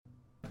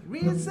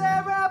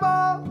Reset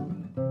Rebel.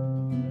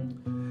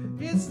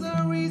 It's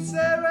the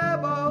Reset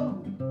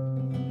Rebel.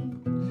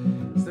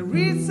 It's the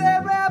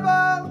Reset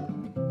Rebel.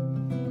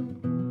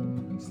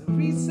 It's the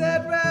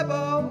Reset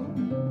Rebel.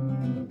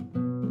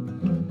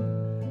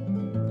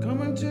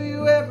 Coming to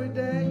you every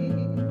day.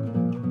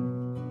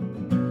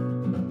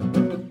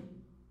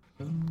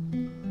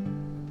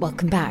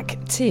 Welcome back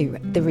to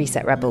The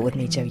Reset Rebel with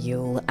me, Jo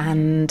Yule,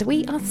 and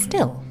we are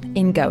still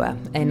in Goa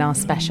in our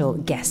special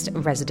guest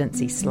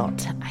residency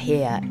slot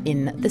here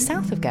in the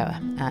south of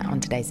Goa on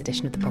today's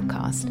edition of the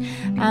podcast.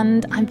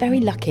 And I'm very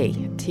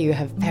lucky to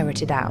have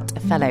ferreted out a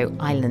fellow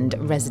island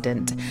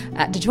resident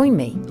to join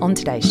me on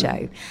today's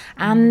show.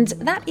 And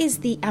that is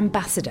the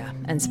ambassador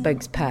and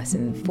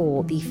spokesperson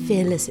for the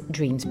Fearless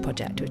Dreams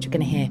Project, which we're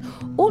going to hear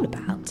all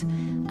about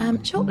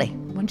shortly.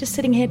 I'm just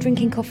sitting here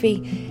drinking coffee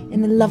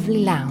in the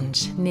lovely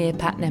lounge near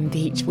Patnam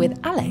Beach with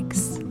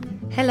Alex.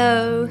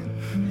 Hello.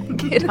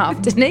 Good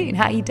afternoon.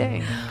 How are you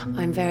doing?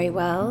 I'm very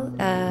well.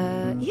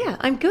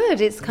 I'm good.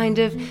 It's kind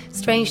of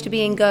strange to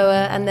be in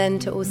Goa and then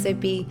to also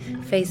be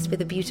faced with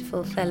a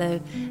beautiful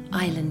fellow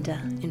islander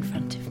in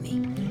front of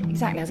me.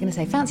 Exactly. I was going to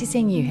say, fancy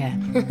seeing you here.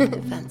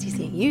 Fancy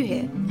seeing you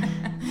here.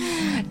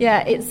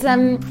 Yeah, it's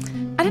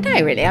I don't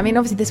know, really. I mean,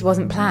 obviously this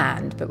wasn't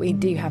planned, but we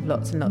do have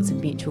lots and lots of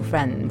mutual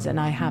friends,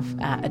 and I have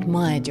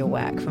admired your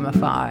work from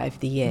afar over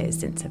the years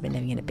since I've been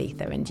living in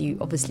Ibiza. And you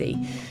obviously,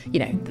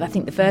 I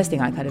think the first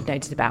thing I kind of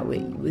noticed about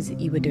was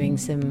you were doing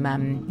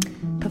some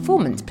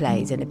performance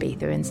plays in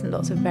Ibiza in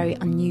lots of very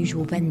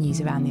unusual venues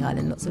around the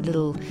island, lots of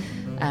little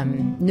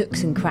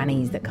nooks and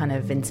crannies that kind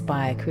of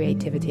inspire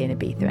creativity in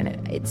Ibiza.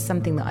 And it's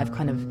something that I've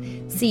kind of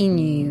seen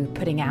you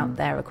putting out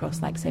there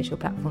across like social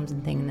platforms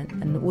and things,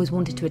 and always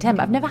wanted to attend,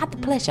 but I've never had the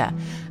pleasure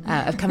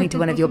of coming to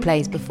one of your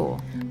plays before.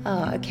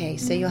 Oh, okay,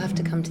 so you'll have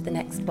to come to the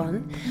next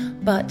one.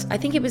 But I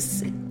think it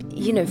was,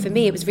 for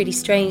me it was really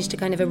strange to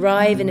kind of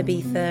arrive in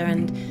Ibiza,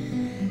 and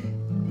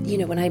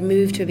when I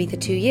moved to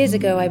Ibiza 2 years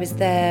ago, I was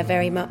there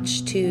very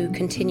much to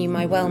continue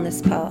my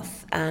wellness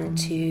path and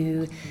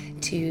to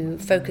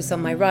focus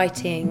on my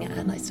writing,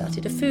 and I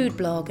started a food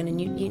blog and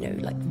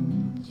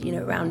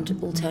around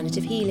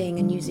alternative healing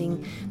and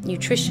using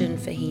nutrition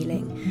for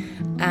healing.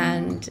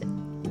 And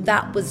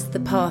that was the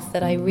path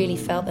that I really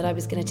felt that I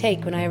was going to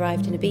take when I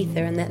arrived in Ibiza.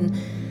 And then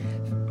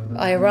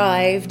I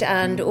arrived,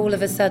 and all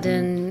of a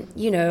sudden,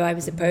 I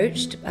was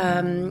approached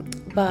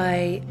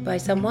by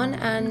someone,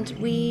 and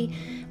we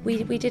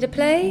did a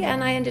play,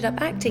 and I ended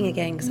up acting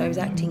again because I was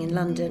acting in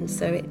London.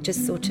 So it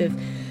just sort of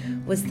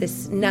was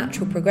this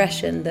natural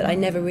progression that I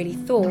never really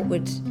thought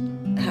would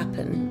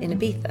happen in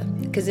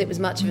Ibiza, because it was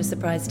much of a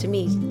surprise to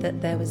me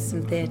that there was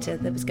some theatre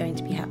that was going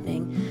to be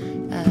happening.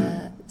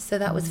 So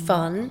that was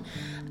fun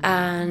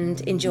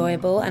and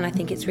enjoyable, and I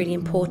think it's really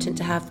important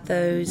to have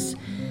those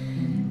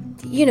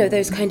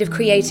kind of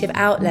creative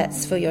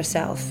outlets for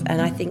yourself,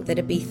 and I think that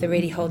Ibiza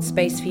really holds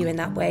space for you in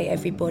that way.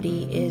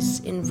 Everybody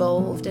is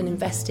involved and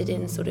invested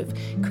in sort of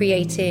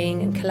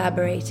creating and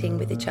collaborating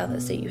with each other,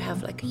 so you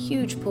have like a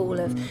huge pool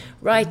of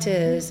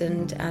writers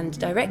and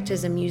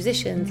directors and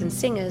musicians and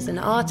singers and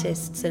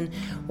artists and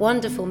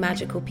wonderful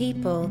magical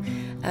people,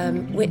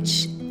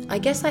 which I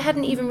guess I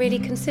hadn't even really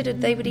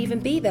considered they would even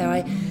be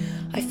there.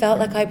 I felt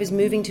like I was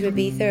moving to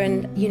Ibiza,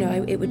 and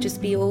it would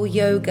just be all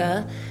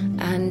yoga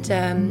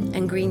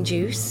and green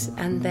juice,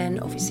 and then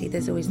obviously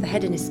there's always the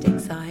hedonistic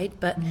side.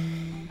 But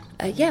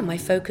my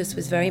focus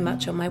was very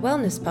much on my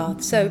wellness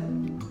path. So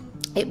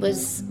it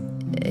was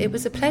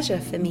a pleasure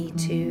for me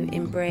to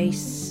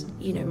embrace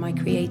my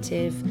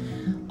creative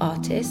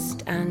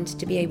artist, and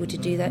to be able to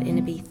do that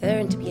in Ibiza,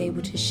 and to be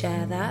able to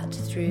share that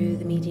through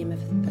the medium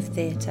of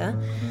theatre.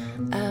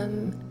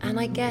 And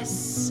I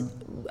guess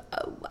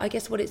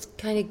what it's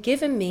kind of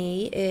given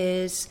me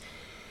is,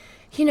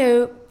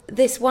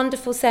 this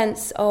wonderful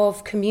sense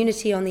of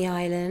community on the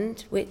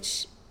island,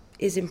 which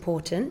is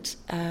important.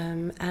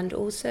 And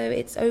also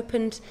it's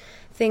opened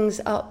things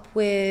up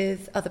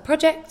with other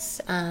projects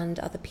and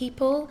other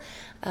people.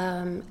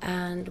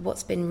 And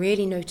what's been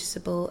really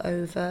noticeable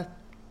over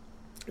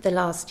the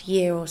last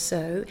year or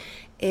so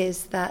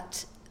is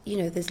that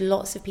there's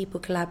lots of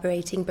people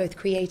collaborating, both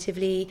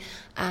creatively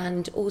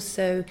and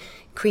also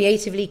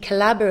creatively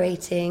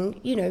collaborating,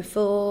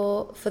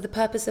 for the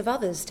purpose of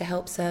others, to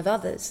help serve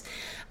others.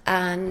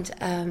 And,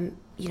 I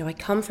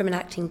come from an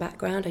acting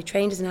background. I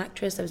trained as an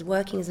actress. I was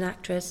working as an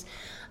actress.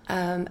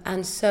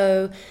 And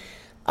so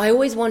I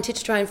always wanted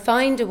to try and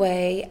find a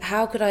way,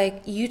 how could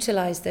I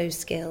utilize those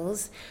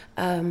skills,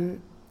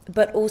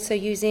 but also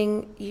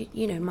using,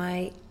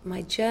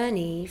 my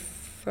journey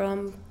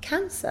from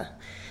cancer.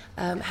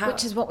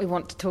 Which is what we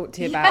want to talk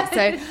to you about.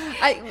 So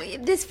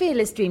this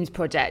Fearless Dreams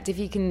Project, if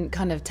you can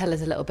kind of tell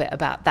us a little bit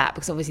about that,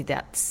 because obviously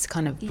that's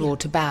kind of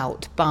brought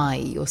about by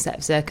your set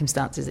of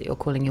circumstances that you're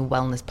calling your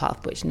wellness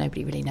path, which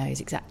nobody really knows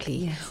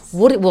exactly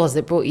what it was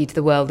that brought you to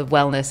the world of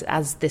wellness,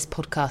 as this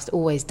podcast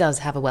always does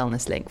have a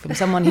wellness link from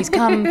someone who's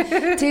come to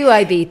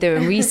Ibiza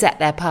and reset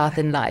their path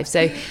in life.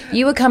 So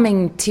you were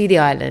coming to the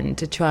island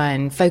to try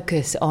and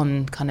focus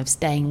on kind of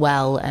staying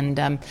well, and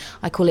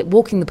I call it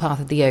walking the path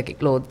of the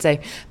yogic lord. So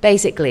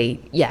basically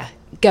basically,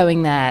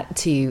 going there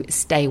to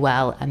stay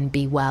well and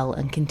be well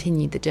and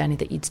continue the journey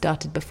that you'd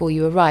started before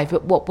you arrived.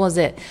 But what was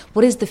it?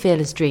 What is the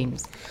Fearless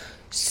Dreams?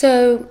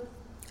 So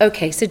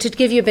to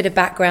give you a bit of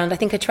background, I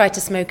think I tried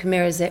to smoke and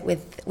mirrors it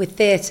with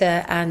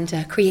theatre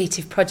and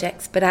creative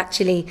projects, but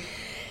actually,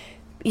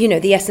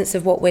 the essence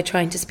of what we're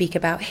trying to speak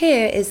about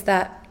here is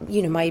that,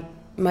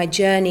 my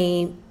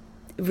journey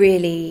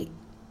really,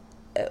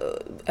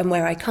 and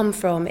where I come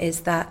from,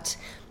 is that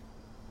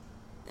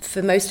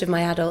for most of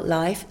my adult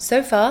life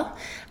so far,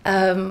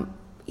 I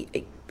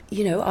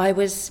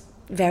was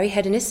very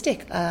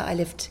hedonistic. I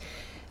lived,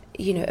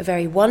 a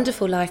very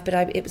wonderful life, but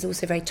it was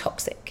also very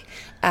toxic.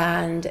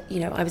 And,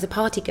 I was a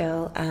party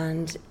girl,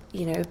 and,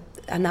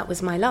 and that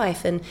was my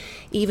life. And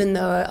even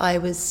though I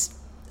was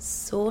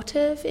sort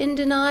of in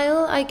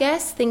denial, I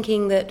guess,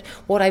 thinking that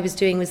what I was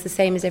doing was the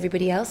same as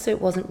everybody else, so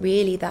it wasn't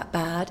really that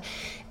bad,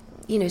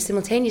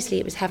 simultaneously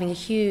it was having a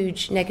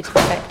huge negative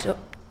effect.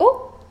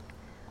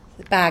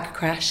 The bag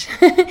crash.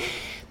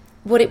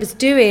 What it was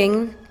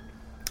doing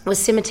was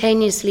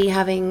simultaneously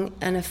having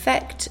an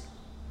effect,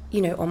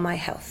 on my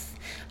health,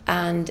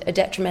 and a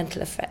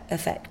detrimental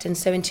effect. And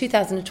so in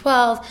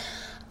 2012,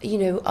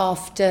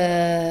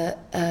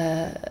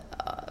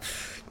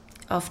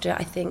 after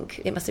I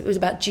think it was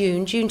about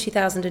June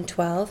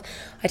 2012,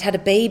 I'd had a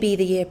baby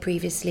the year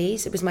previously,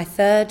 so it was my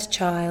third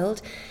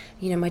child.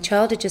 My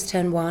child had just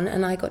turned 1,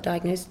 and I got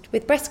diagnosed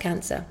with breast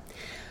cancer.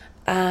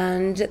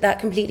 And that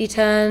completely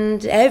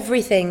turned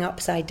everything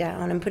upside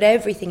down and put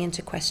everything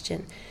into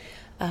question.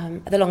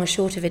 The long and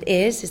short of it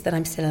is that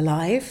I'm still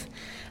alive.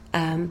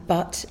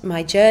 But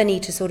my journey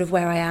to sort of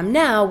where I am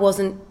now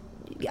wasn't,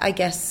 I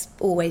guess,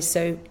 always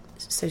so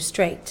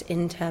straight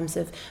in terms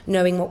of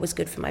knowing what was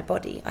good for my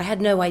body. I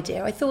had no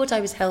idea. I thought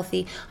I was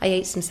healthy. I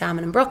ate some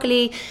salmon and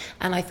broccoli,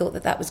 and I thought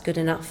that was good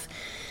enough.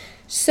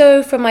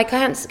 So from my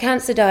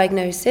cancer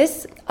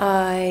diagnosis,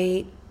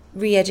 I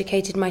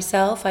re-educated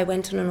myself. I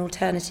went on an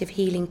alternative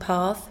healing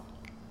path.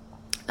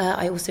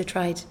 I also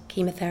tried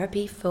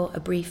chemotherapy for a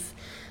brief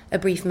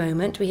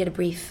moment. We had a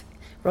brief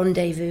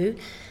rendezvous.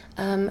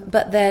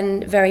 But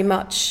then very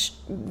much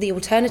the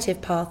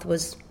alternative path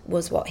was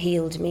what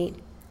healed me,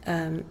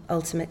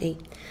 ultimately.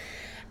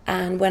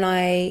 And when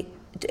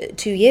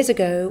 2 years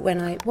ago,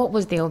 What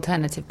was the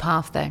alternative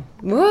path, though?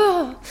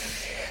 Whoa,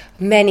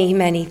 many,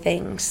 many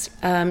things.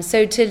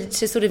 So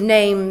to sort of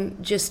name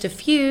just a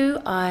few,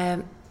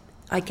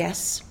 I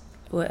guess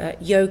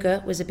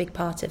yoga was a big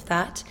part of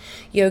that.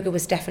 Yoga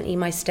was definitely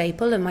my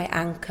staple and my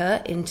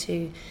anchor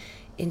into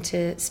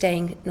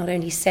staying not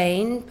only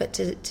sane, but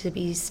to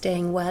be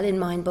staying well in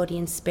mind, body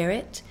and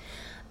spirit.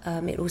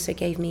 It also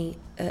gave me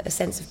a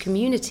sense of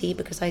community,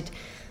 because I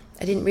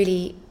didn't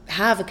really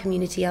have a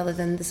community other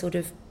than the sort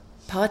of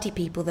party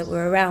people that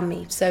were around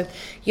me. So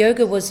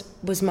yoga was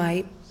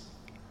my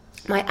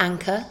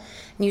anchor.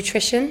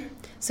 Nutrition,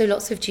 so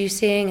lots of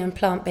juicing and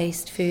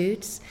plant-based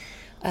foods.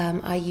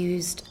 I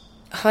used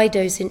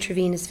high-dose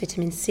intravenous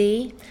vitamin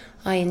C.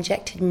 I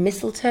injected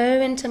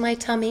mistletoe into my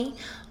tummy.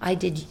 I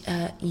did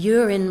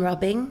urine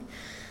rubbing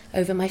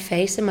over my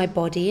face and my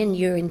body, and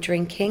urine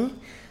drinking,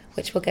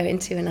 which we'll go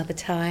into another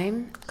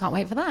time. Can't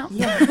wait for that.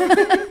 Yeah.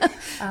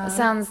 It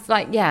sounds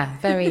like,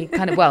 very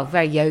kind of,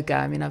 very yoga.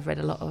 I mean, I've read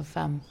a lot of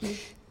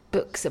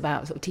books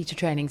about sort of teacher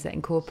trainings that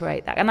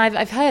incorporate that. And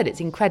I've heard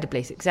it's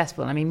incredibly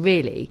successful. I mean,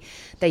 really,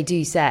 they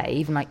do say,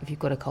 even like if you've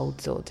got a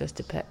cold sore, just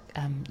to put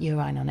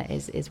urine on it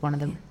is one of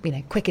the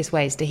quickest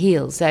ways to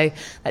heal. So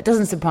that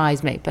doesn't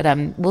surprise me, but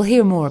we'll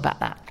hear more about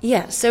that.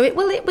 Yeah, so it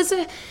was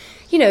a...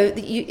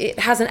 it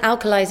has an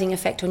alkalizing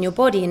effect on your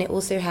body, and it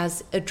also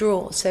has a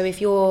draw. So if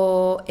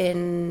you're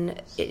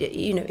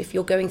if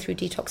you're going through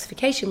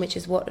detoxification, which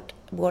is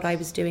what I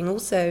was doing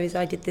also, is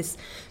I did this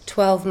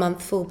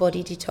 12-month full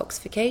body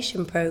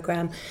detoxification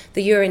program.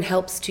 The urine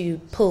helps to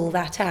pull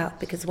that out,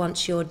 because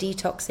once you're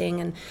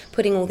detoxing and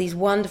putting all these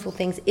wonderful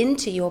things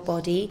into your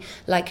body,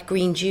 like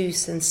green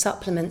juice and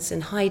supplements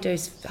and high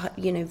dose,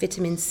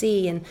 vitamin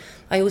C, and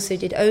I also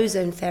did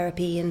ozone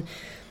therapy and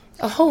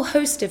a whole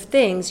host of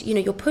things.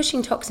 You're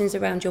pushing toxins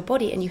around your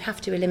body, and you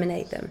have to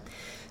eliminate them.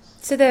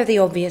 So there are the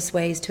obvious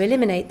ways to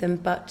eliminate them,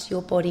 but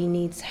your body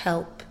needs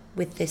help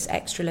with this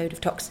extra load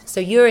of toxins. So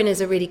urine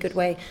is a really good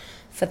way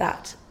for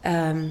that,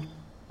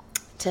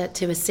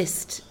 to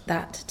assist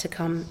that to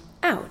come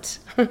out.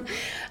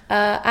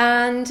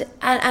 And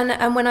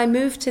when I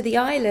moved to the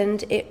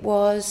island, it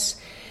was,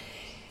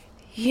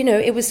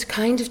 it was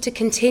kind of to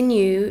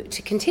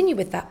continue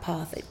with that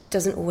path. It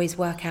doesn't always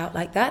work out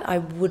like that. I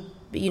would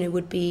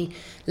be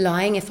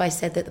lying if I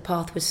said that the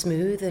path was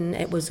smooth and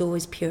it was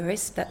always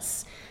purest.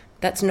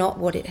 That's not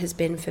what it has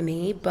been for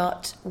me,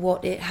 but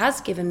what it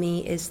has given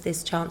me is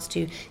this chance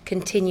to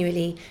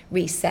continually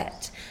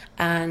reset.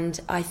 And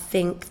I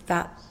think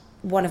that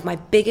one of my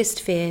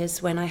biggest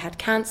fears when I had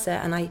cancer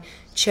and I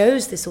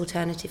chose this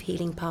alternative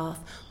healing path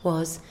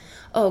was,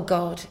 oh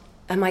God,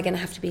 am I going to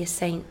have to be a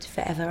saint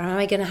forever? Am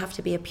I going to have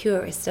to be a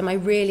purist? Am I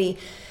really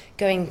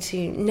going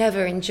to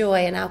never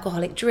enjoy an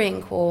alcoholic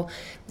drink, or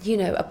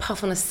a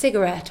puff on a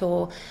cigarette,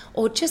 or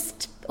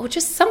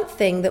just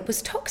something that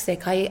was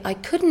toxic.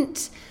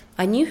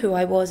 I knew who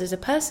I was as a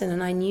person,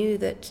 and I knew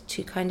that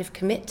to kind of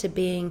commit to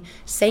being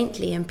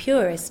saintly and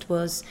purist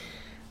was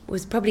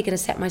probably going to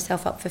set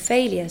myself up for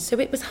failure. So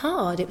it was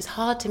hard. It was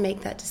hard to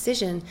make that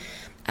decision.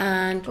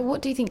 But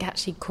what do you think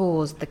actually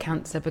caused the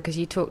cancer? Because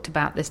you talked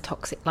about this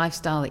toxic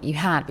lifestyle that you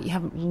had, but you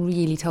haven't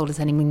really told us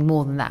anything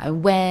more than that.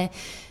 And where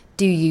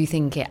do you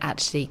think it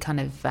actually kind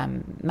of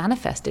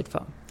manifested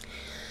from?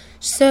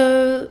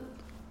 So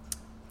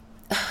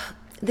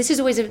this is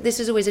always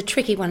a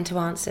tricky one to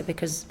answer,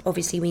 because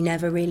obviously we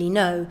never really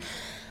know,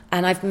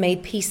 and I've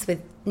made peace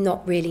with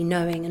not really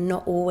knowing and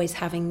not always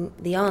having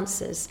the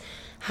answers.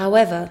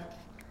 However,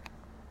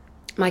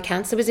 my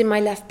cancer was in my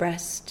left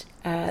breast.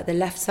 The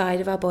left side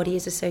of our body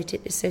is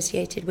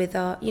associated with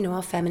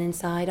our feminine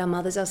side, our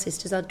mothers, our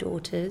sisters, our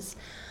daughters.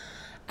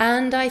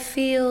 And I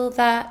feel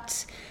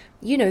that,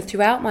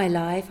 throughout my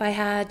life, I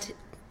had,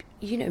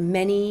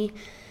 many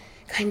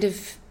kind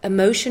of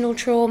emotional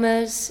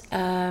traumas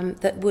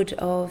that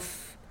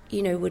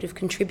would have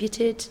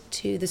contributed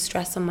to the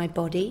stress on my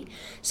body.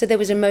 So there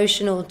was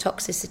emotional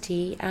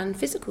toxicity and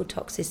physical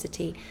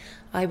toxicity.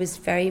 I was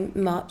very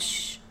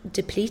much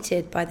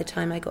depleted by the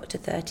time I got to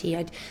 30.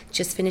 I'd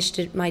just finished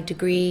my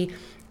degree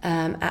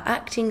at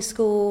acting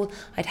school.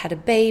 I'd had a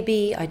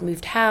baby. I'd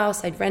moved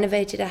house. I'd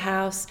renovated a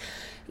house.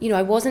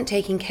 I wasn't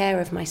taking care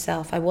of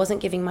myself. I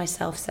wasn't giving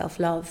myself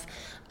self-love.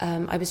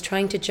 I was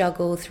trying to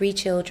juggle 3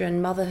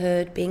 children,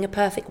 motherhood, being a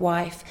perfect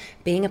wife,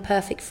 being a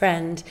perfect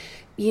friend,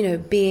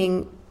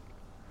 being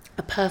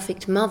a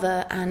perfect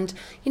mother, and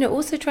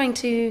also trying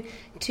to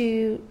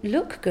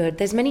look good.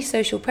 There's many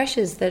social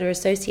pressures that are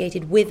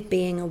associated with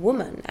being a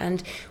woman,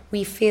 and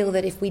we feel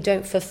that if we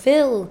don't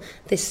fulfill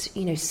this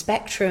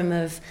spectrum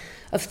of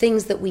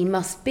things that we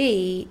must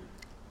be,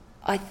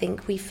 I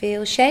think we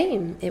feel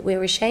shame.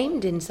 We're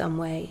ashamed in some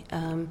way,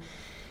 and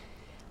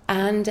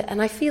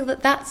I feel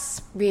that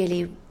that's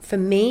really, for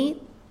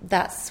me,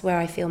 that's where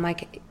I feel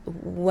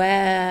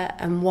why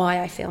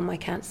I feel my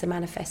cancer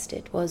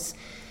manifested, was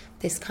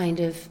this kind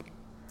of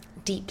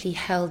deeply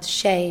held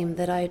shame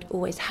that I'd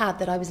always had,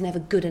 that I was never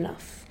good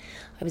enough.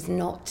 I was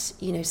not,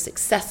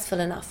 successful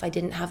enough. I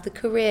didn't have the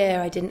career.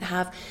 I didn't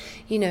have,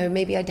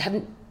 maybe I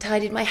hadn't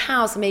tidied my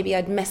house, or maybe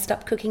I'd messed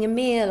up cooking a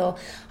meal, or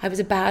I was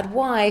a bad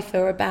wife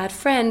or a bad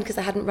friend because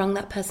I hadn't rung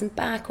that person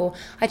back, or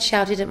I'd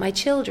shouted at my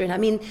children. I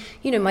mean,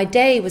 my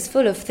day was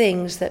full of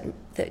things that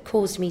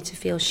caused me to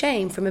feel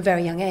shame from a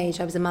very young age.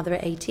 I was a mother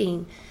at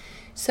 18.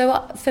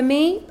 So for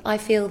me, I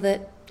feel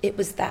that it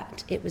was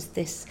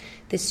this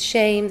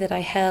shame that I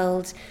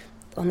held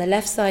on the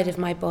left side of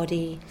my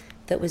body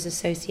that was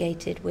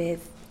associated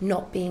with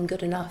not being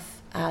good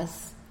enough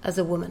as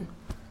a woman.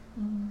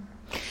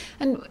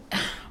 And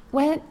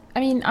I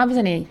was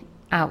only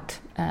out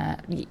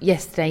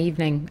yesterday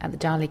evening at the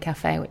Jali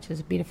Cafe, which is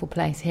a beautiful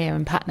place here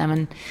in Patnam,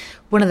 and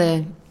one of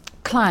the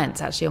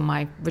clients actually on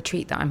my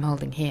retreat that I'm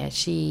holding here,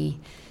 she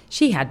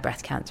had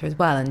breast cancer as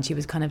well, and she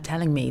was kind of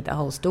telling me the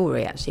whole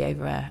story actually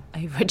over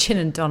a gin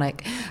and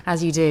tonic,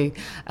 as you do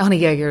on a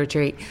yoga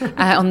retreat,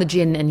 on the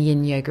Jin and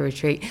Yin yoga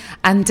retreat.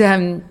 And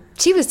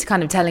she was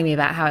kind of telling me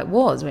about how it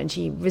was when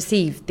she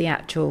received the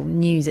actual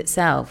news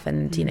itself,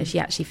 and she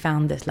actually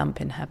found this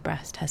lump in her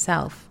breast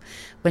herself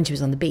when she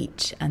was on the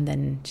beach, and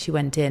then she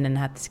went in and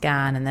had the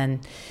scan, and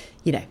then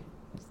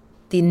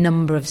the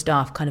number of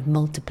staff kind of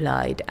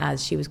multiplied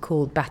as she was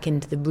called back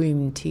into the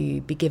room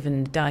to be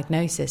given the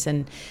diagnosis.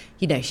 And,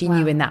 she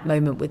knew in that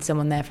moment, with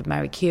someone there from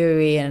Marie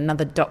Curie and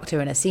another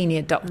doctor and a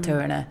senior doctor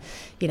and a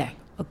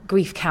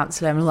grief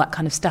counsellor and all that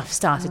kind of stuff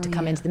started to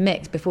come into the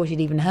mix before she'd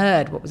even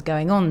heard what was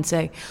going on.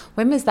 So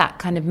when was that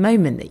kind of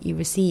moment that you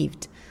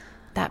received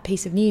that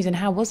piece of news, and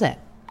how was it?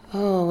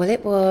 Oh, well,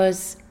 it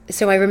was...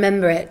 So I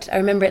remember it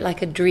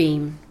like a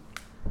dream.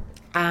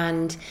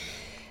 And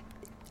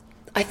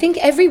I think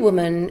every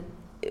woman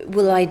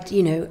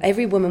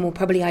will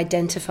probably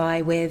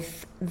identify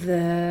with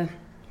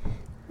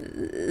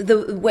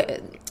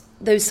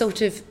those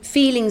sort of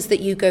feelings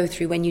that you go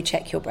through when you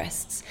check your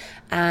breasts.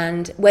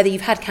 And whether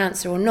you've had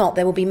cancer or not,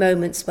 there will be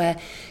moments where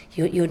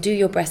you'll do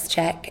your breast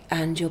check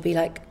and you'll be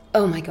like,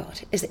 oh my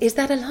God, is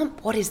that a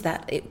lump? What is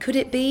that? Could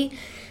it be?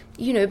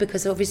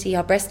 Because obviously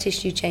our breast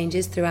tissue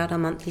changes throughout our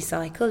monthly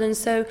cycle. And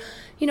so,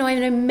 I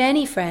know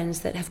many friends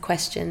that have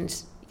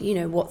questioned,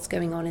 what's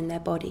going on in their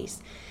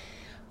bodies.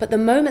 But the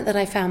moment that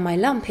I found my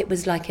lump, it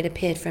was like it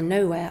appeared from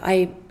nowhere.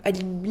 I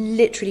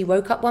literally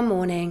woke up one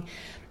morning,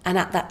 and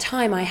at that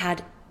time I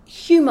had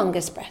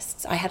humongous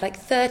breasts. I had like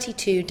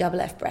 32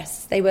 double F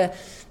breasts. They were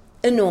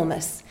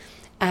enormous.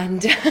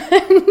 And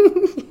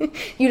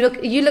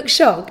you look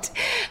shocked.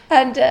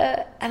 And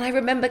I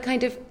remember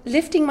kind of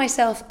lifting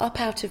myself up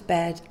out of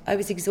bed. I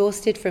was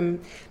exhausted from,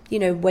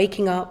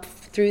 waking up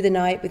through the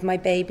night with my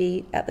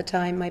baby at the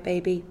time, I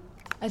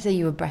say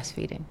you were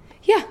breastfeeding.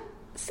 Yeah.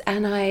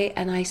 And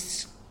I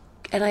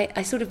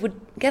sort of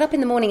would get up in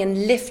the morning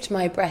and lift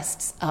my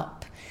breasts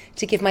up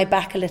to give my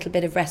back a little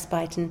bit of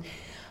respite. And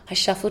I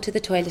shuffled to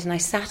the toilet and I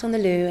sat on the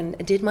loo and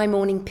did my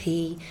morning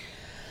pee.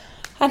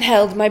 and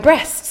held my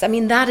breasts. I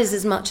mean, that is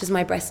as much as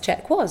my breast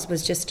check was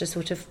just to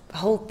sort of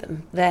hold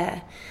them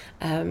there,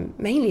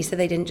 mainly so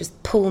they didn't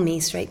just pull me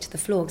straight to the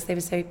floor because they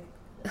were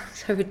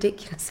so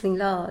ridiculously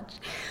large.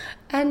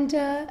 And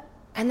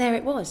there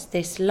it was,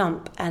 this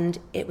lump, and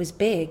it was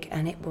big,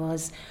 and it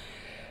was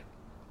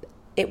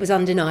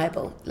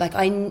undeniable. Like,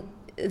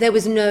 there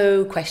was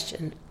no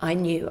question. I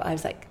knew. I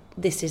was like,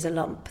 this is a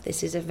lump.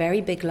 This is a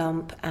very big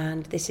lump,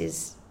 and this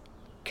is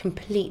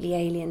completely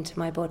alien to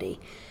my body.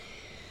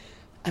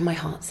 And my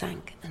heart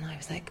sank, and I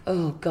was like,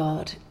 oh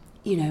God,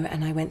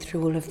 and I went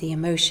through all of the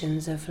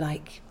emotions of,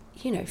 like,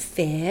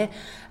 fear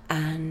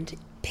and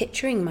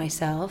picturing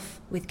myself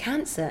with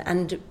cancer.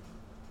 And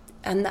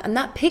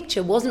that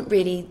picture wasn't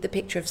really the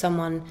picture of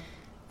someone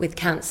with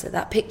cancer.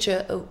 That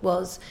picture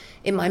was,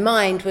 in my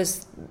mind,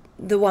 was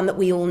the one that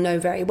we all know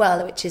very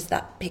well, which is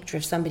that picture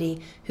of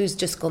somebody who's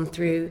just gone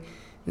through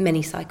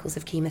many cycles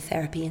of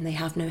chemotherapy and they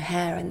have no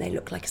hair and they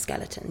look like a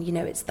skeleton.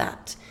 It's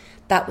that.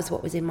 That was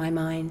what was in my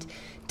mind.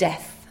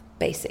 Death,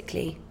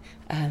 basically.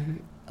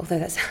 Although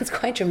that sounds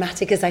quite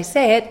dramatic as I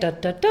say it,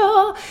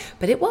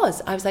 but it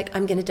was. I was like,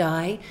 I'm going to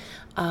die.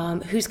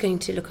 Who's going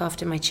to look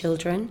after my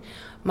children?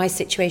 My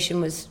situation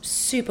was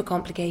super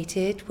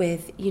complicated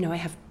with, I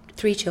have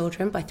 3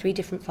 children by 3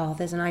 different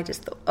fathers, and I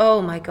just thought,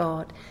 oh my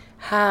God,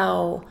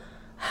 how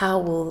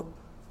will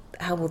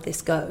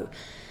this go?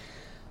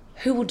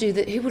 Who will do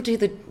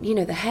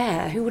the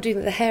hair? Who will do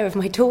the hair of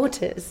my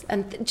daughters?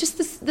 And just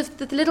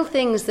the little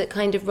things that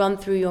kind of run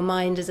through your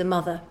mind as a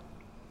mother.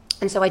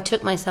 And so I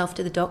took myself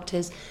to the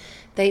doctors.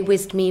 They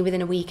whizzed me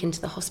within a week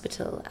into the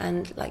hospital,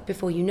 and like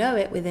before you know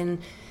it, within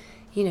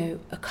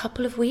a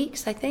couple of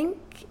weeks, I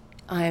think,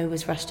 I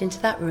was rushed into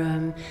that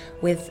room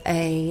with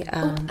a...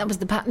 that was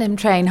the Panem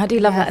train. I do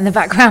love that in the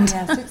background.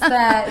 Yes, it's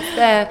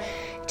there.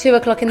 2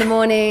 o'clock in the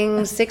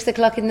morning, 6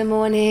 o'clock in the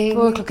morning.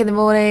 4 o'clock in the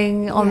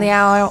morning, on the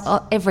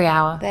hour, every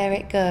hour. There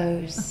it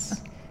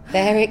goes.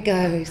 There it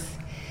goes.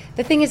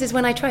 The thing is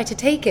when I try to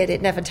take it,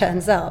 it never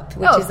turns up.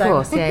 Which of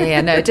course,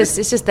 yeah. No,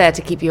 it's just there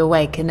to keep you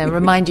awake and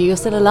remind you you're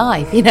still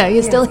alive.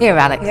 You're still here,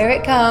 Alex. Here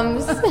it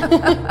comes.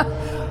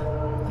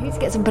 I need to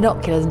get some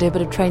binoculars and do a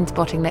bit of train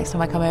spotting next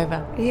time I come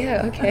over.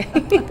 Yeah, okay.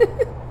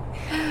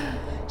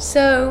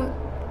 So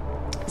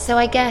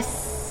I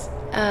guess,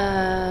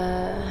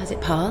 has it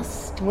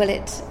passed? Will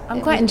it...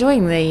 I'm quite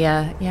enjoying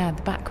the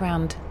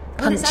background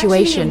punctuation. Well,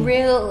 it's actually a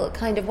real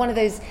kind of one of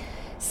those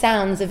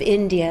sounds of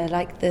India,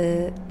 like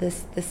the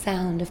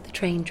sound of the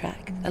train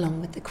track,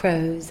 along with the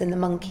crows and the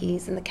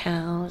monkeys and the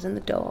cows and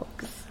the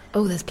dogs.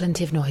 Oh, there's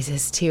plenty of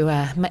noises to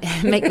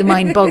make the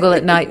mind boggle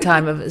at night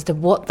time as to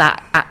what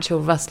that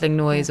actual rustling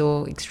noise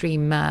or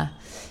extreme,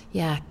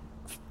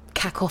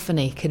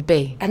 cacophony could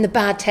be. And the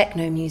bad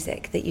techno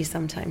music that you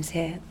sometimes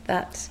hear,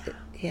 that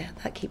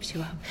keeps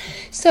you up.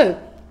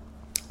 So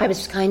I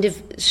was kind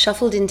of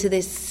shuffled into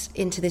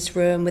this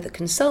room with a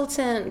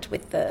consultant,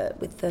 with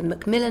the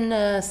Macmillan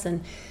nurse,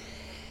 and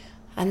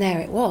there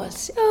it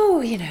was.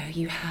 Oh, you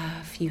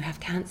have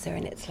cancer,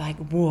 and it's like,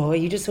 whoa!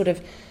 You just sort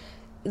of,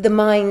 the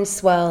mind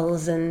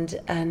swells and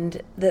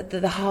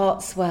the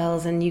heart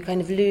swells, and you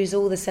kind of lose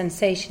all the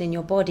sensation in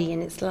your body,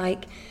 and it's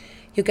like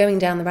you're going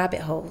down the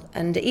rabbit hole.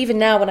 And even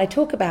now, when I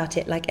talk about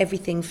it, like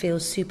everything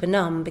feels super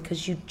numb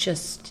because you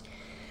just.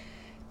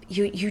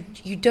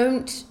 You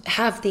don't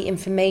have the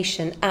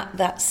information at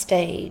that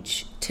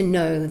stage to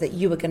know that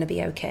you are going to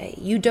be okay.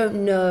 You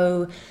don't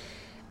know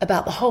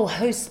about the whole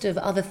host of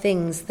other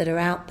things that are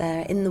out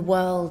there in the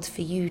world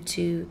for you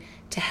to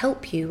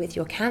help you with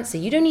your cancer.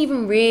 You don't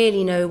even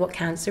really know what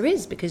cancer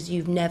is because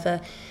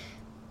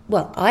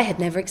I had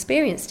never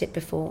experienced it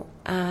before.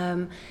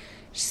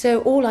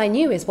 So all I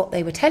knew is what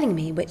they were telling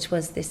me, which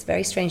was this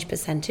very strange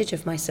percentage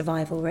of my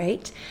survival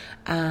rate.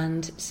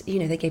 And,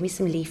 they gave me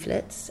some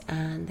leaflets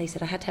and they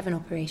said I had to have an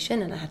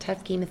operation and I had to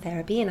have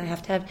chemotherapy and I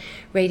have to have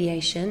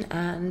radiation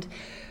and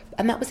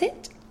that was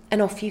it.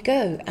 And off you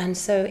go. And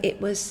so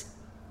it was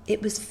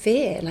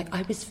fear. Like,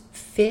 I was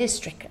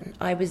fear-stricken.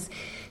 I was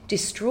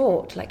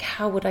distraught. Like,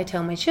 how would I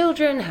tell my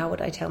children? How would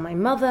I tell my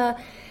mother?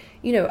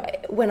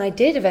 When I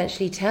did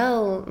eventually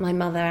tell my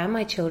mother and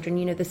my children,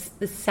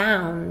 the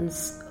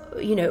sounds...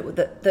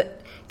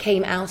 that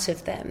came out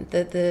of them,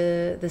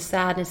 the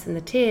sadness and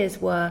the tears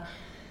were,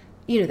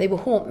 they will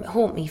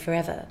haunt me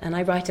forever. And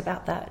I write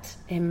about that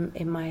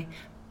in my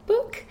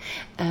book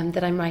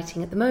that I'm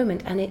writing at the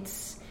moment. And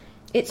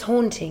it's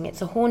haunting.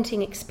 It's a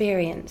haunting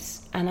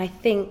experience. And I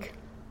think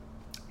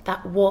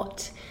that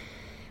what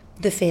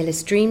the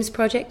Fearless Dreams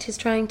Project is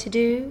trying to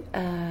do,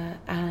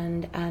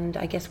 and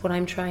I guess what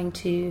I'm trying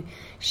to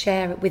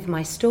share with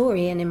my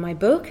story and in my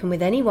book, and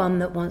with anyone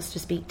that wants to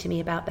speak to me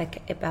about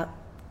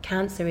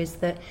cancer, is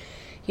that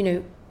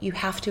you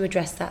have to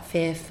address that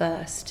fear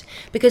first,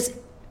 because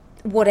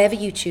whatever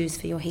you choose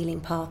for your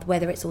healing path,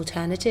 whether it's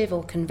alternative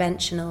or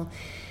conventional,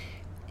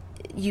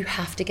 you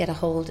have to get a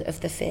hold of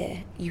the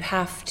fear. You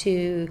have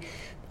to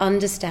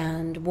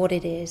understand what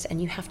it is,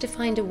 and you have to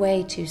find a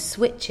way to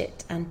switch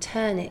it and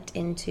turn it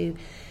into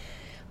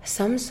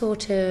some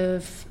sort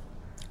of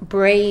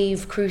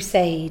brave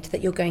crusade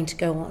that you're going to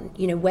go on.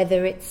 You know,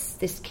 whether it's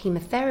this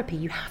chemotherapy,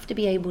 you have to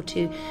be able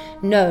to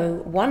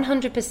know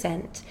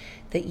 100%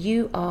 that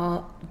you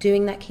are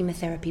doing that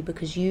chemotherapy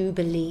because you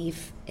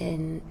believe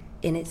in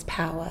its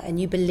power and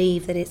you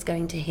believe that it's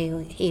going to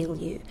heal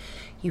you.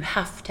 You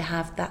have to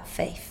have that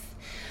faith.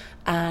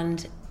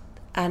 And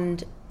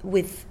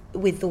with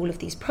all of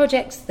these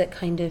projects that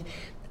kind of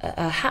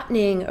are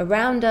happening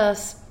around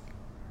us,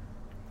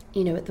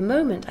 you know, at the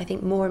moment, I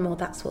think more and more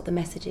that's what the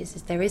message is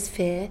there is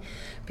fear,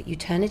 but you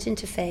turn it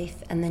into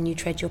faith and then you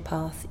tread your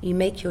path. You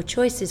make your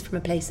choices from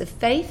a place of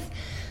faith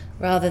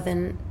rather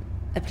than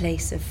a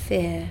place of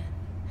fear.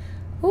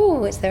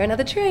 Oh, is there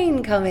another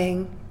train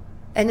coming?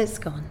 And it's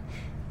gone.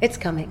 It's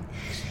coming.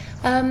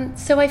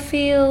 So I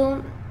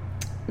feel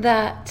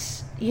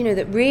that, you know,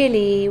 that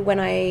really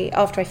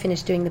after I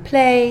finished doing the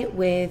play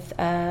with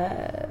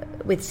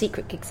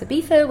Secret Gigs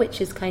Ibiza, which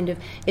has kind of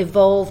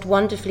evolved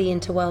wonderfully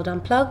into World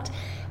Unplugged,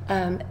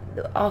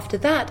 after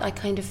that I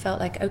kind of felt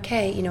like,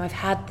 okay, you know, I've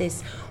had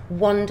this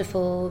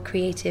wonderful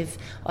creative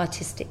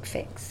artistic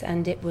fix,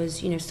 and it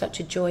was, you know, such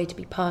a joy to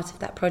be part of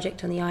that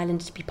project on the island,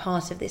 to be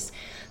part of this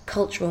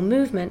cultural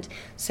movement.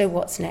 So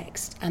what's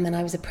next? And then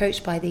I was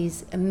approached by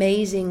these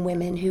amazing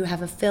women who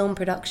have a film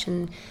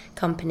production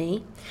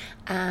company,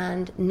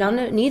 and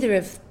neither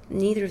of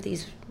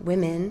these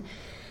women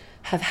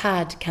have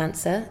had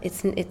cancer.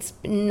 It's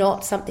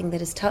not something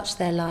that has touched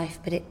their life,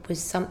 but it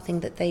was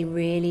something that they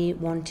really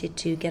wanted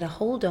to get a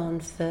hold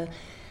on for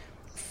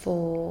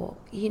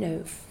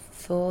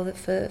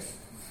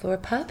a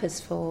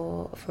purpose,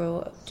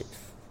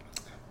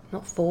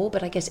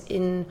 but I guess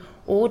in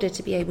order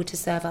to be able to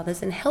serve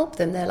others and help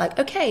them. They're like,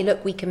 okay,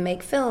 look, we can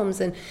make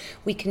films and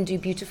we can do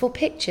beautiful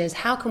pictures.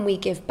 How can we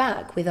give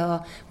back with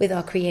our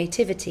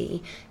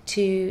creativity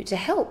to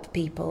help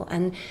people?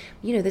 And,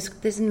 you know,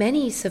 there's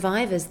many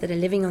survivors that are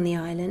living on the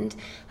island,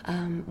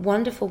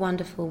 wonderful,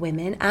 wonderful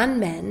women and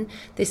men.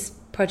 This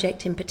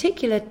project in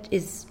particular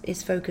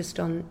is focused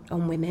on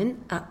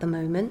women at the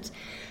moment.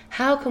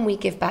 How can we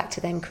give back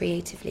to them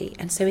creatively?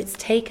 And so it's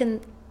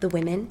taken the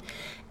women,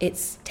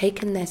 it's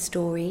taken their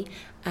story,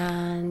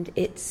 and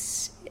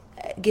it's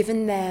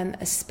given them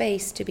a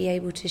space to be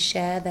able to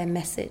share their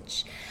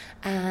message,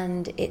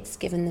 and it's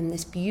given them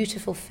this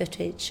beautiful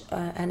footage,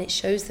 and it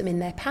shows them in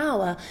their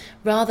power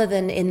rather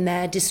than in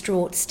their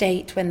distraught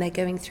state when they're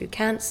going through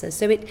cancer.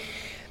 So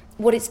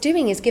what it's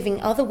doing is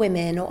giving other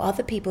women or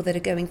other people that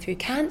are going through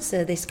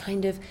cancer this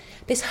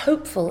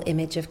hopeful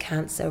image of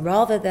cancer,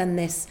 rather than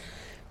this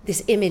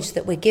image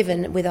that we're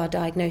given with our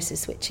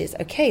diagnosis, which is,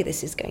 okay,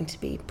 this is going to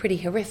be pretty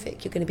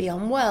horrific. You're going to be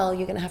unwell.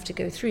 You're going to have to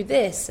go through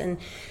this, and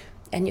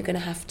you're going to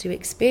have to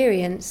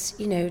experience,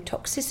 you know,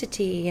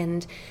 toxicity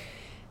and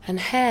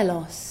hair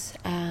loss,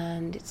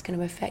 and it's going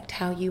to affect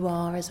how you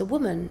are as a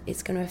woman.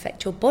 It's going to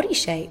affect your body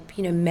shape.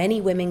 You know, many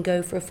women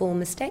go for a full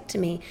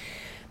mastectomy,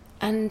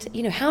 and,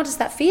 you know, how does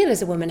that feel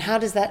as a woman? How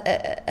does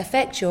that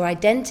affect your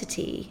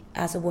identity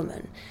as a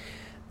woman?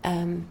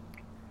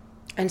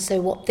 And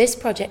so what this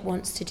project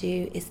wants to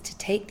do is to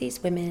take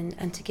these women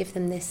and to give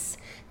them this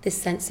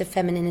sense of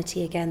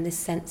femininity again, this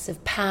sense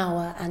of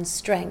power and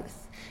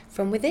strength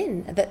from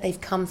within, that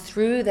they've come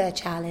through their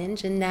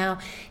challenge and now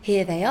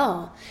here they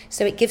are.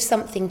 So it gives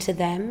something to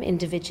them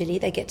individually.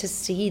 They get to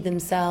see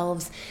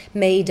themselves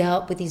made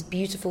up with these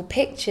beautiful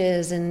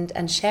pictures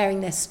and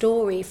sharing their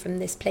story from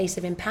this place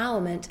of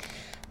empowerment.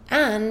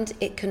 And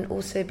it can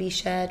also be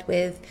shared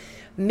with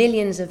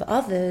millions of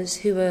others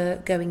who are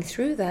going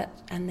through that,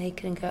 and they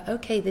can go,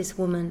 okay, this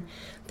woman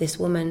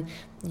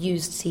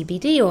used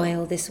CBD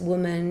oil, this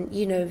woman,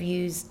 you know,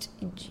 used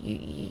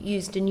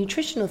a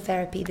nutritional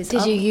therapy. Did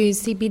you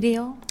use CBD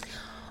oil?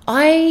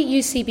 I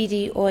use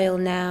CBD oil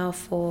now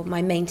for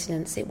my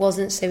maintenance. It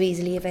wasn't so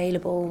easily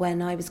available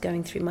when I was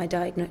going through my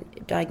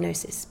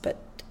diagnosis, but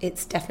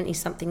it's definitely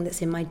something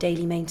that's in my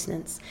daily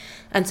maintenance.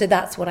 And so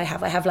that's what I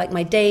have. I have like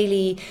my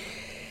daily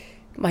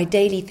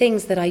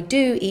things that I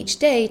do each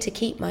day to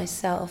keep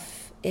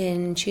myself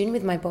in tune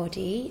with my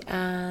body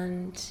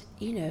and,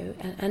 you know,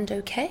 and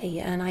okay.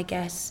 And I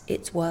guess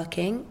it's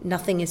working.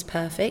 Nothing is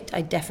perfect.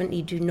 I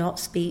definitely do not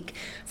speak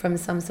from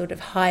some sort of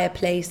higher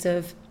place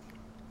of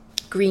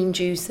green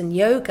juice and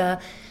yoga.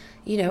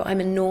 You know,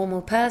 I'm a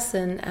normal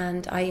person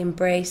and I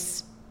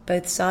embrace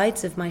both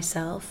sides of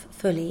myself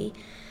fully.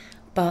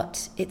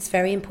 But it's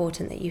very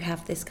important that you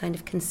have this kind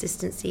of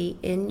consistency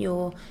in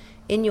your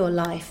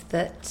life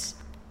that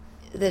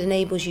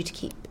enables you to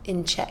keep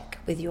in check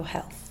with your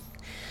health.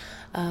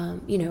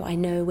 You know, I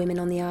know women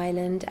on the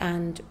island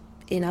and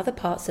in other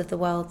parts of the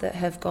world that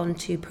have gone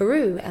to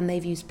Peru and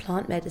they've used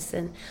plant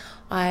medicine.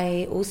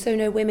 I also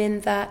know women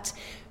that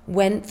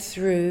went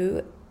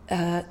through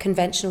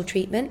conventional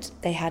treatment.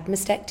 They had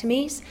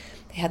mastectomies,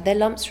 they had their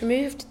lumps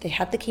removed, they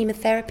had the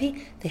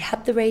chemotherapy, they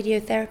had the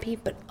radiotherapy,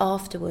 but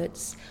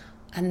afterwards,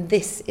 and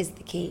this is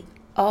the key,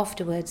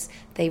 afterwards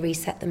they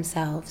reset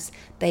themselves.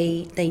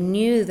 They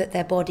knew that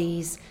their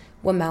bodies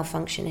were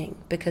malfunctioning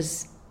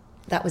because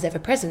that was ever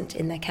present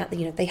in their cancer.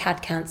 You know, they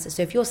had cancer.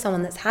 So if you're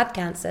someone that's had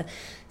cancer,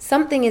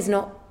 something is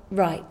not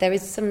right. There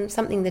is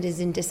something that is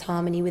in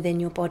disharmony within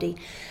your body.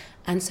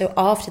 And so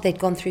after they'd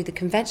gone through the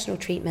conventional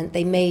treatment,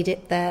 they made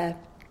it their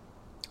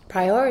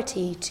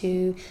priority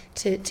to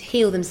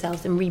heal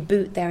themselves and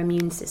reboot their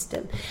immune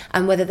system.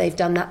 And whether they've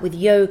done that with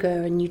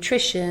yoga and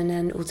nutrition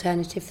and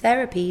alternative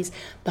therapies,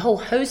 the whole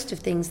host of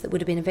things that would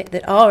have been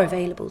that are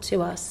available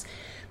to us,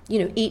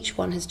 each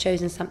one has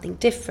chosen something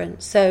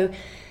different. So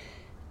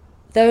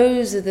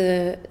those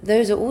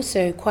are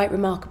also quite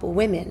remarkable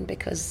women,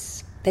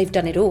 because they've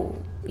done it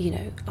all.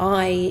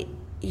 I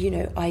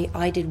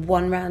did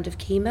one round of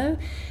chemo.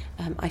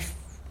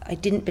 I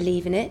didn't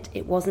believe in it.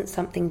 It wasn't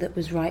something that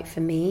was right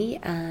for me,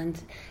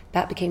 and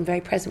that became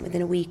very present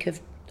within a week of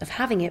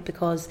having it,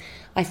 because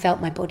I felt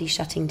my body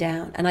shutting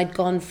down. And I'd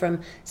gone from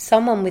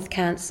someone with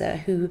cancer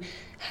who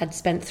had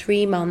spent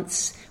 3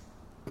 months,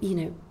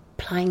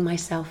 plying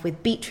myself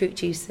with beetroot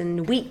juice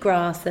and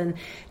wheatgrass and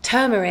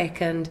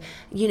turmeric and,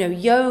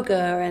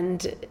 yoga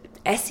and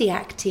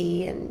Essiac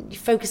tea, and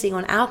focusing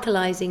on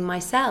alkalizing my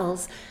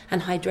cells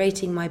and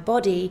hydrating my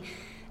body.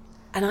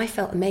 And I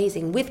felt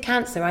amazing. With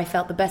cancer, I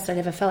felt the best I'd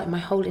ever felt in my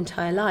whole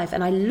entire life.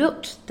 And I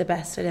looked the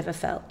best I'd ever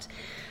felt.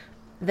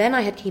 Then I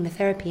had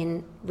chemotherapy,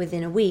 and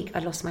within a week, I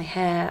lost my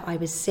hair. I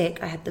was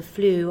sick. I had the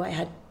flu. I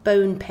had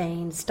bone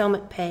pain,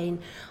 stomach pain.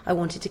 I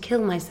wanted to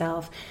kill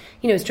myself.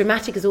 As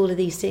dramatic as all of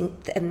these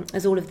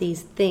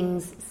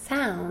things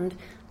sound,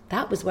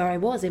 that was where I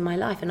was in my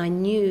life. And I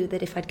knew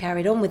that if I'd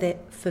carried on with it,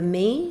 for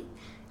me,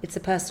 it's a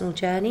personal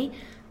journey.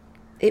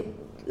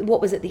 What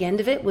was at the end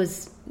of it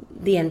was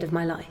the end of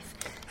my life.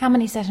 How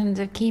many sessions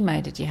of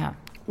chemo did you have?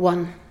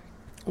 One.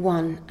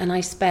 And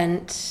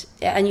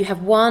and you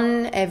have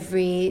one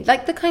every,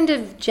 like the kind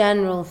of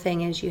general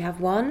thing is you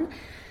have one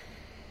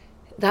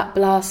that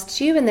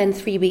blasts you, and then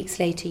 3 weeks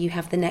later you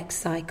have the next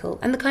cycle.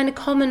 And the kind of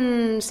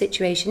common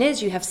situation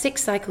is you have 6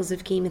 cycles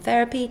of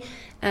chemotherapy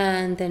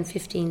and then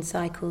 15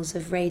 cycles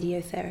of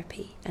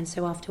radiotherapy. And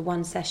so after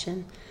one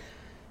session,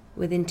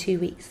 within 2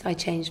 weeks, I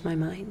changed my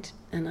mind,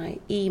 and I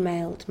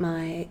emailed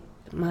my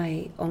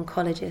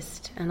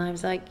oncologist, and I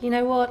was like, you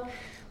know what,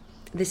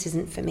 this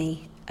isn't for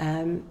me.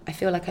 I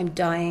feel like I'm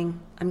dying.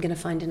 I'm going to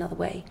find another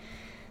way.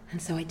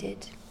 And so I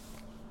did.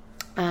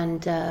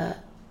 And then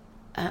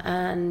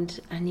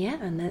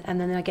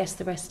I guess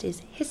the rest is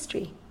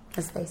history,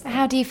 as they say.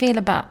 How do you feel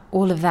about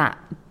all of that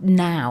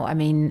now? I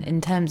mean,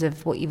 in terms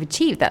of what you've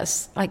achieved,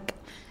 that's like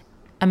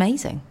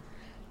amazing.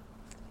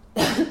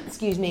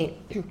 Excuse me.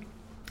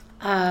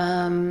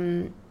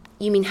 You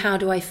mean, how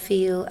do I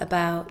feel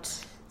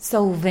about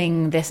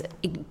solving this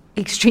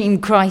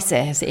extreme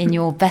crisis in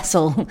your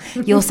vessel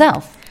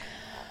yourself?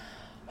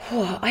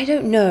 Oh, I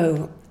don't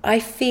know. I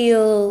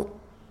feel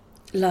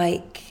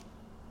like,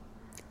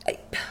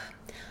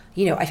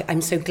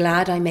 I'm so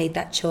glad I made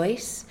that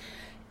choice.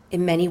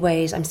 In many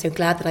ways, I'm so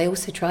glad that I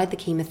also tried the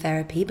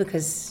chemotherapy,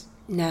 because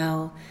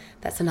now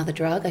that's another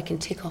drug I can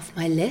tick off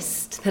my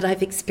list that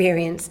I've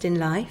experienced in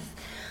life,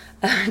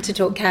 to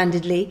talk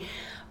candidly.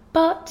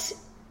 But,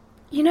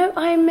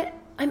 I'm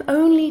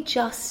only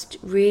just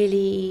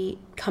really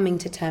coming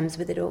to terms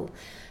with it all.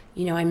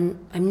 I'm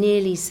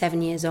nearly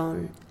 7 years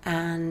on,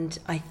 and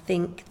I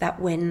think that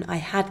when I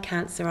had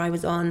cancer, I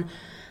was on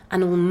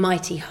an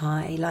almighty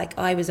high. Like,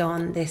 I was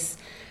on this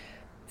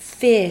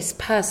fierce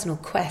personal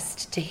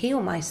quest to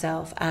heal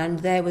myself, and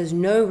there was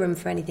no room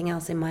for anything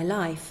else in my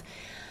life.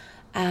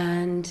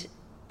 And,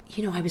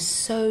 I was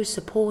so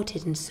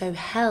supported and so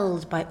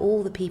held by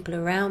all the people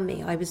around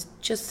me. I was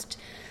just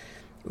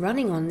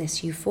running on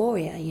this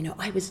euphoria.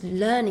 I was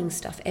learning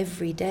stuff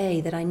every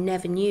day that I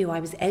never knew. I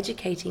was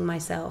educating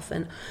myself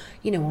and,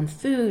 on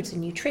foods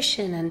and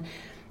nutrition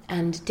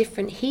and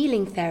different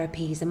healing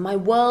therapies. And my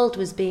world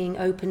was being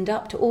opened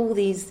up to all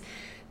these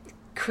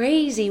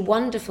crazy,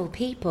 wonderful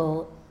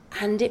people.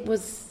 And it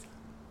was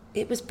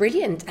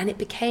brilliant. And it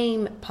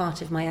became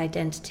part of my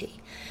identity.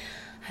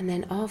 And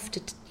then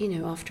after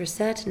a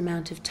certain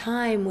amount of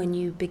time, when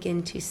you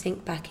begin to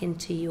sink back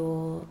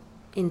into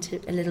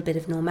a little bit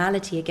of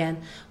normality again,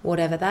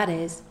 whatever that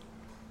is,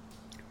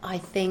 I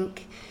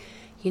think,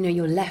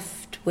 you're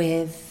left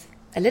with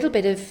a little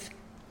bit of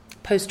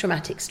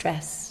post-traumatic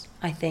stress,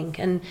 I think.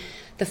 And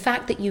the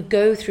fact that you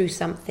go through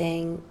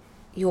something,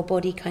 your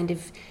body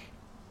gives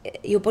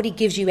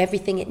you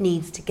everything it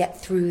needs to get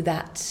through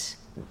that,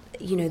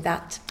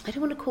 that, I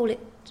don't want to call it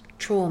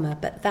trauma,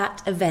 but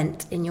that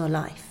event in your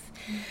life.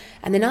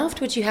 And then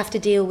afterwards you have to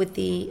deal with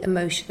the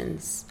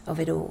emotions of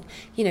it all.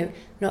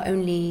 Not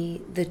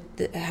only the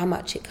how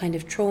much it kind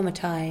of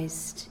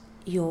traumatized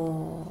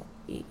you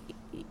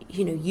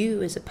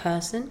as a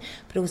person,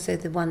 but also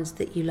the ones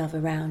that you love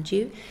around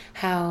you,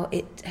 how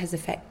it has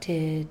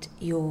affected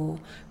your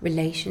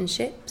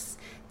relationships.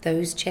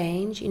 Those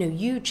change.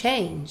 You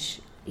change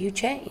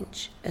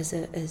as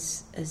a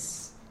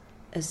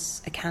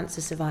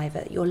cancer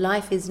survivor. Your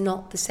life is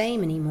not the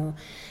same anymore.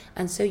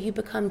 And so you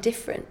become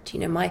different.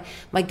 My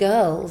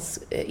girls,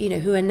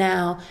 who are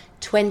now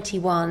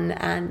 21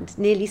 and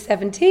nearly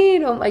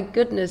 17, oh my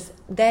goodness,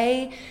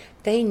 they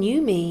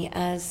knew me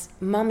as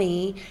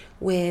mummy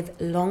with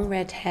long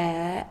red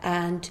hair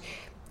and,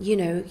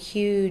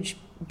 huge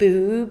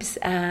boobs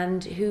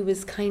and who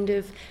was kind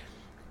of,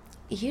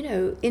 you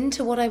know,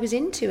 into what I was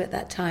into at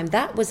that time.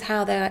 That was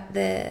how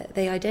they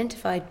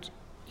identified,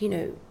 you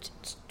know,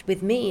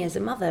 with me as a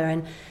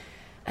mother.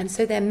 And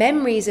so their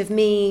memories of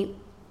me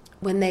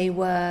when they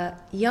were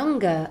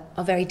younger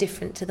are very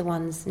different to the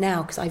ones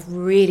now, because I've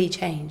really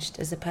changed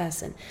as a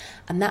person.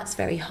 And that's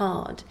very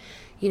hard.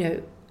 You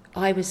know,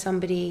 I was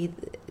somebody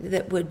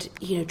that would,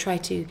 you know, try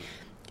to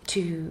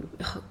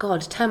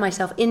turn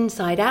myself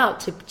inside out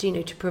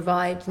to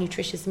provide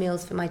nutritious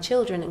meals for my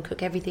children and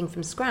cook everything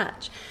from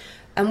scratch.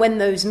 And when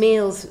those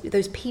meals,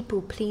 those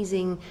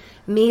people-pleasing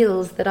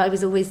meals that I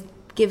was always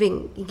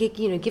giving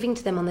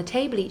to them on the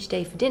table each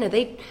day for dinner,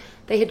 they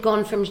had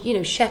gone from, you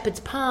know, shepherd's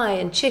pie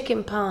and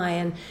chicken pie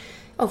and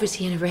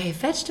obviously an array of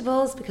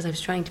vegetables because I was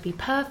trying to be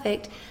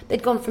perfect.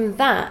 They'd gone from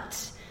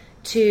that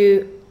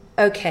to,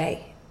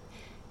 okay,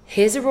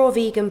 here's a raw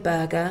vegan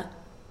burger.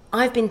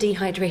 I've been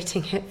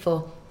dehydrating it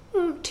for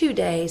 2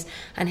 days,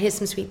 and here's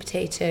some sweet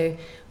potato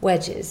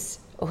wedges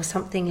or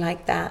something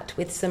like that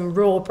with some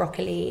raw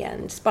broccoli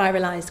and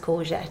spiralized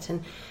courgette,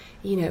 and,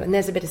 you know, and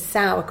there's a bit of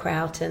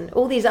sauerkraut and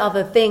all these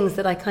other things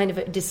that I kind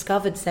of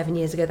discovered 7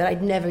 years ago that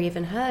I'd never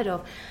even heard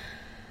of.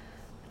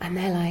 And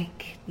they're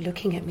like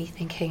looking at me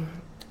thinking,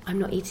 I'm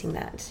not eating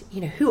that.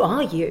 You know, who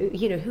are you?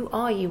 You know, who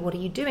are you? What are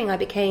you doing? I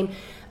became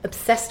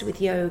obsessed with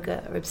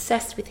yoga,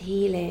 obsessed with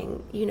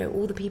healing. You know,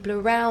 all the people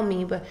around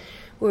me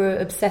were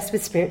obsessed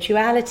with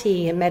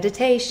spirituality and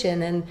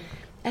meditation. And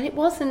it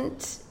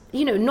wasn't,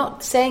 you know,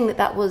 not saying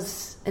that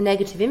was a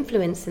negative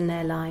influence in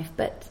their life,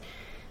 but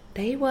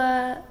they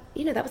were,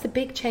 you know, that was a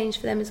big change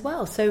for them as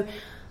well. So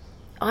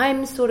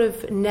I'm sort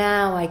of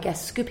now, I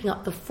guess, scooping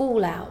up the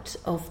fallout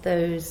of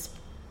those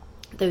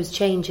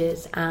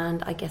changes.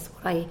 And I guess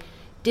what I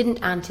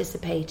didn't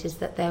anticipate is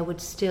that there would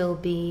still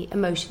be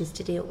emotions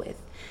to deal with.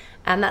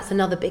 And that's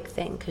another big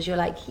thing, because you're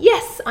like,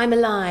 yes, I'm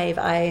alive,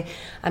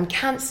 I'm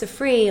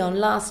cancer-free on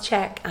last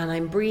check, and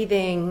I'm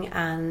breathing,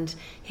 and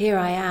here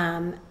I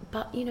am.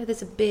 But, you know,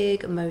 there's a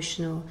big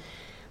emotional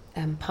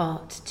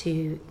part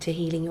to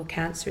healing your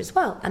cancer as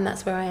well. And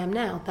that's where I am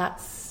now.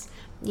 That's,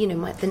 you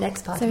know, the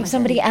next part. So of my if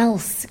somebody journey.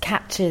 else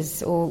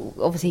catches or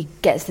obviously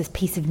gets this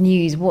piece of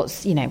news,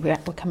 what's, you know, we're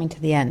coming to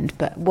the end,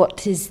 but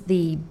what is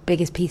the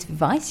biggest piece of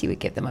advice you would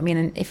give them? I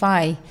mean, if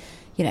I,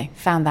 you know,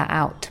 found that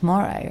out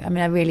tomorrow, I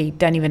mean, I really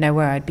don't even know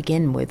where I'd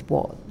begin with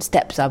what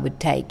steps I would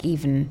take,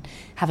 even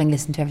having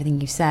listened to everything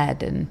you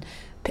said and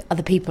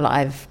other people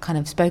I've kind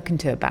of spoken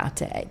to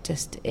about it.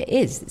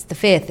 It's the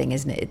fear thing,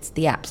 isn't it? It's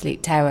the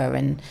absolute terror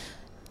and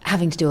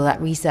having to do all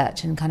that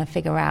research and kind of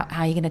figure out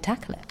how you're going to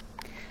tackle it.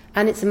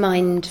 And it's a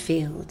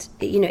minefield.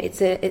 You know,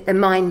 it's a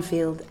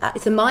minefield.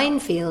 It's a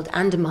minefield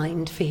and a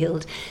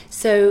minefield.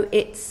 So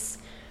it's,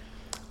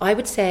 I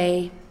would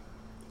say,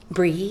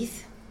 breathe,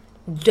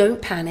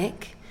 don't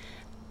panic,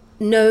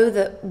 know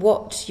that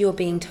what you're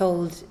being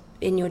told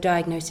in your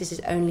diagnosis is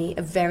only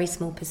a very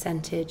small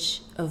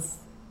percentage of,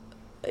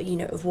 you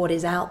know, of what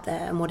is out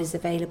there and what is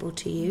available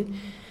to you. Mm-hmm.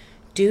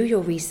 Do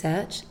your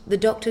research. The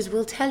doctors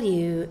will tell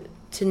you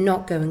to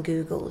not go and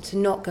Google, to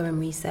not go and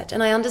research.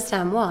 And I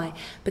understand why,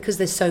 because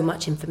there's so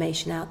much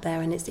information out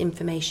there and it's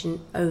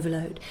information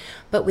overload.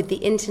 But with the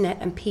internet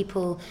and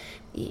people,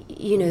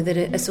 you know,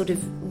 that are sort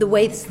of the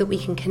ways that we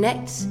can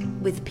connect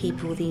with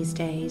people these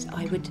days,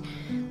 I would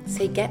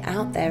say get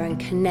out there and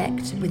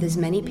connect with as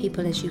many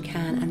people as you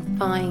can and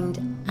find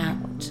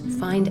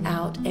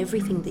out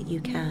everything that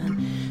you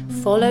can.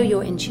 Follow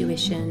your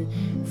intuition,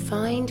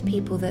 find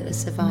people that are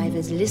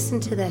survivors, listen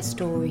to their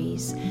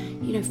stories,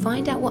 you know,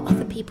 find out what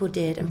other people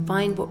did and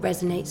find what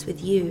resonates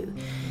with you.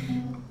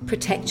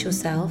 Protect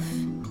yourself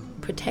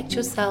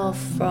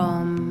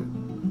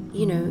from,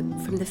 you know,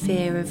 from the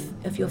fear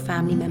of your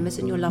family members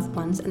and your loved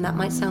ones. And that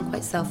might sound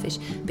quite selfish,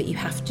 but you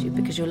have to,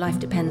 because your life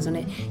depends on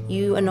it.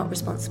 You are not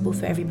responsible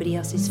for everybody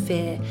else's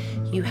fear.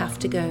 You have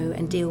to go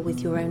and deal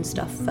with your own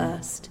stuff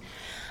first.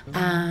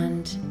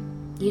 And,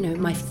 you know,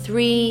 my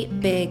 3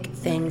 big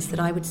things that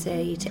I would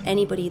say to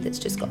anybody that's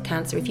just got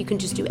cancer, if you can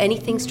just do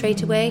anything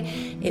straight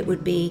away, it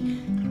would be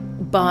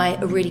buy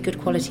a really good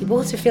quality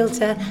water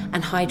filter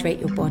and hydrate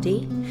your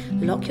body.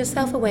 Lock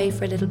yourself away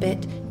for a little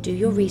bit, do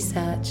your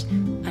research,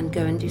 and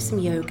go and do some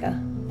yoga.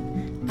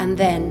 And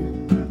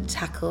then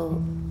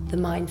tackle the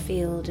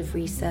minefield of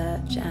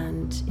research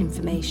and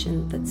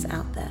information that's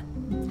out there.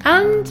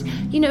 And,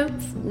 you know,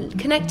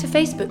 connect to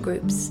Facebook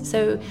groups.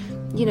 So,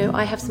 you know,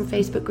 I have some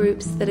Facebook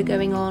groups that are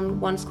going on.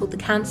 One's called the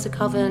Cancer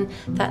Coven,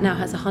 that now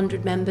has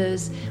 100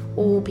 members,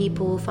 all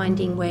people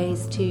finding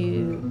ways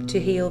to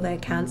heal their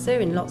cancer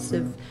in lots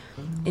of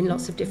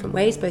different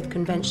ways, both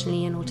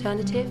conventionally and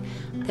alternative.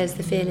 There's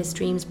the Fearless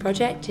Dreams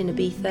Project in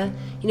Ibiza.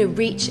 You know,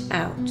 reach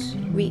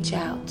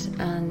out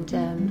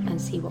and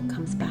see what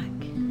comes back.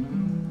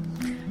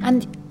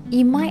 And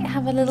you might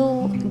have a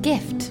little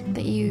gift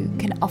that you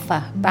can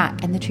offer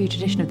back in the true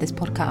tradition of this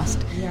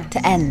podcast. Yes.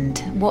 To end.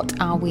 What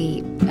are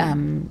we?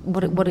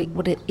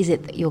 What is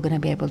it that you're going to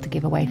be able to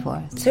give away for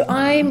us? So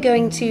I'm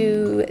going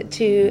to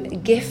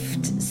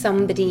gift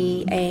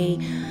somebody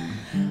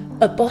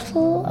a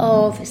bottle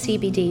of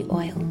CBD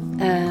oil,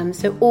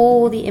 So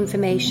all the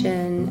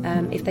information,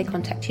 if they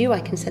contact you,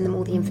 I can send them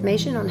all the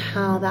information on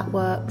how that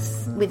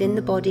works within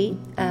the body.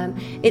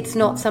 It's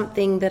not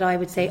something that I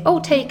would say, oh,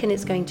 take and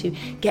it's going to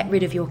get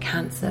rid of your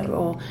cancer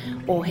or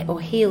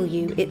heal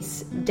you.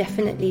 It's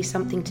definitely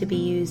something to be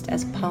used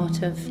as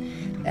part of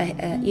a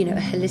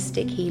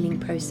holistic healing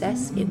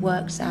process. It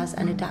works as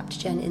an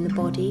adaptogen in the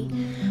body,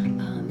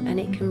 and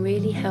it can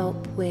really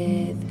help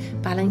with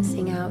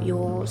balancing out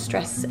your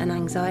stress and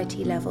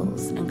anxiety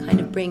levels and kind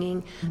of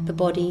bringing the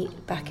body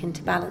back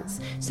into balance.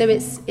 So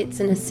it's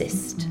an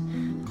assist.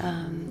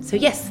 So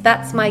yes,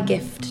 that's my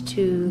gift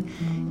to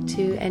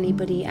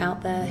anybody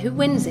out there who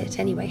wins it.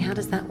 Anyway, how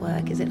does that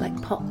work? Is it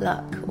like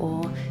potluck,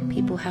 or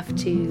people have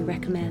to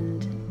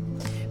recommend?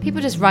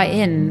 People just write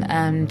in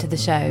to the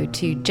show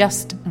to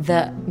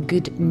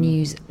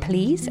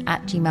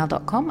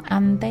justthegoodnewsplease@gmail.com,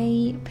 and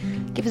they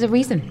give us a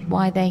reason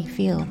why they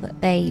feel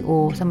that they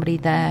or somebody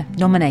they're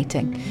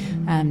nominating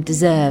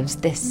deserves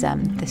this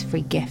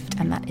free gift,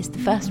 and that is the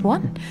first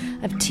one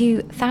of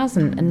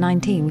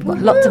 2019. We've got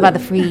lots of other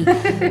free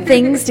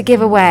things to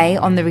give away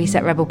on the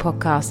Reset Rebel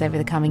podcast over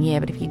the coming year,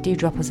 but if you do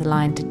drop us a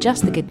line to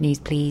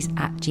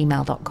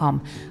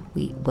justthegoodnewsplease@gmail.com,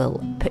 we will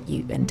put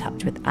you in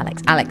touch with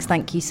Alex. Alex,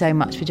 thank you so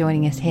much for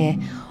joining us here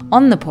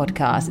on the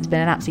podcast. It's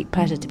been an absolute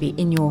pleasure to be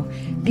in your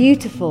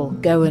beautiful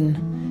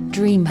Goan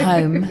dream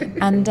home.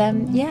 And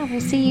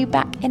we'll see you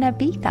back in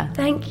Ibiza.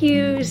 Thank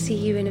you. See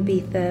you in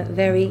Ibiza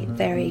very,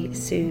 very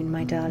soon,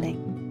 my darling.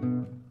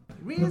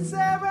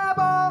 Reset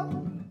Rebel.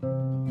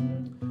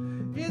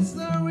 It's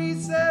the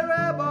Reset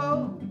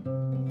Rebel.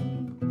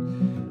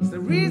 It's the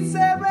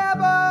Reset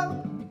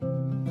Rebel.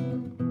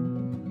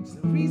 It's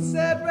the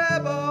Reset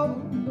Rebel.